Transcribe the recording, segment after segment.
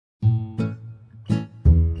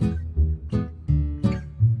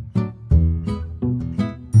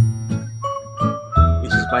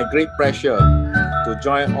my great pleasure to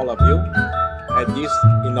join all of you at this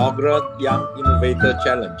inaugural Young Innovator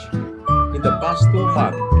Challenge. In the past 2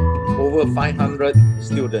 months, over 500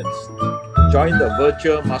 students joined the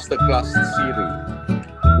virtual masterclass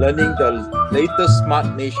series, learning the latest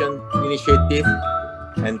Smart Nation initiative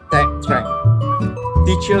and tech trend.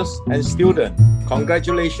 Teachers and students,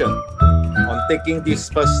 congratulations on taking this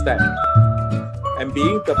first step and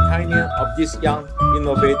being the pioneer of this Young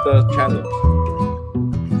Innovator Challenge.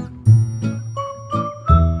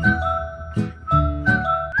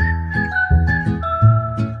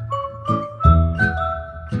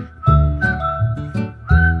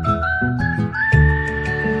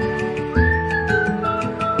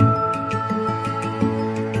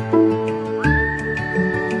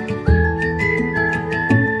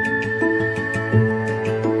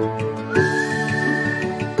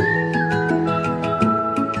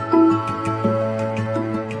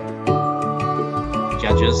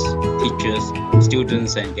 Judges, teachers,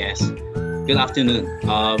 students, and guests. Good afternoon.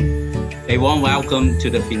 A warm welcome to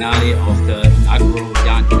the finale of the inaugural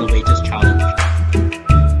Young Innovators Challenge.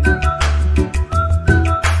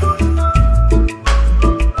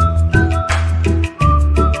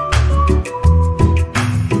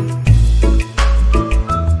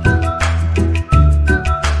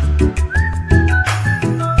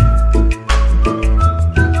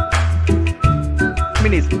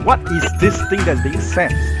 What is this thing that's being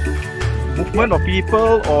sent? Movement of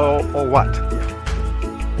people or what?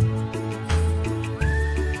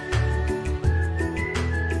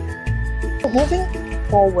 Moving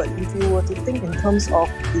forward, if you were to think in terms of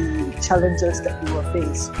the challenges that you will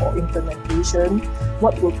face for implementation,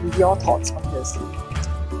 what would be your thoughts on this?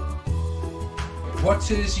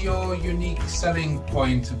 What is your unique selling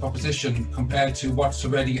point and proposition compared to what's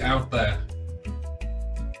already out there?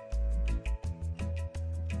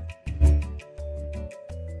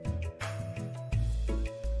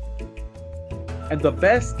 And the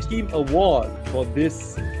best team award for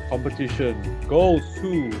this competition goes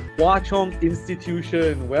to Hwa Chong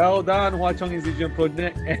Institution. Well done, Hwa Chong Institution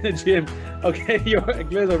Project Energy. Okay, give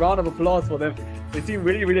us a round of applause for them. They seem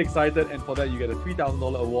really, really excited, and for that you get a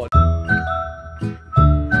 $3,000 award.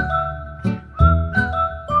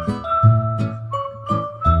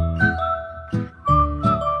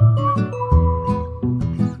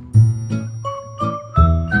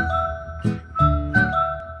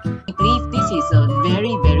 Is a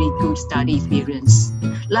very, very good study experience.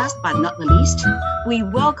 Last but not the least, we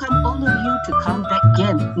welcome all of you to come back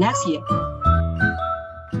again next year.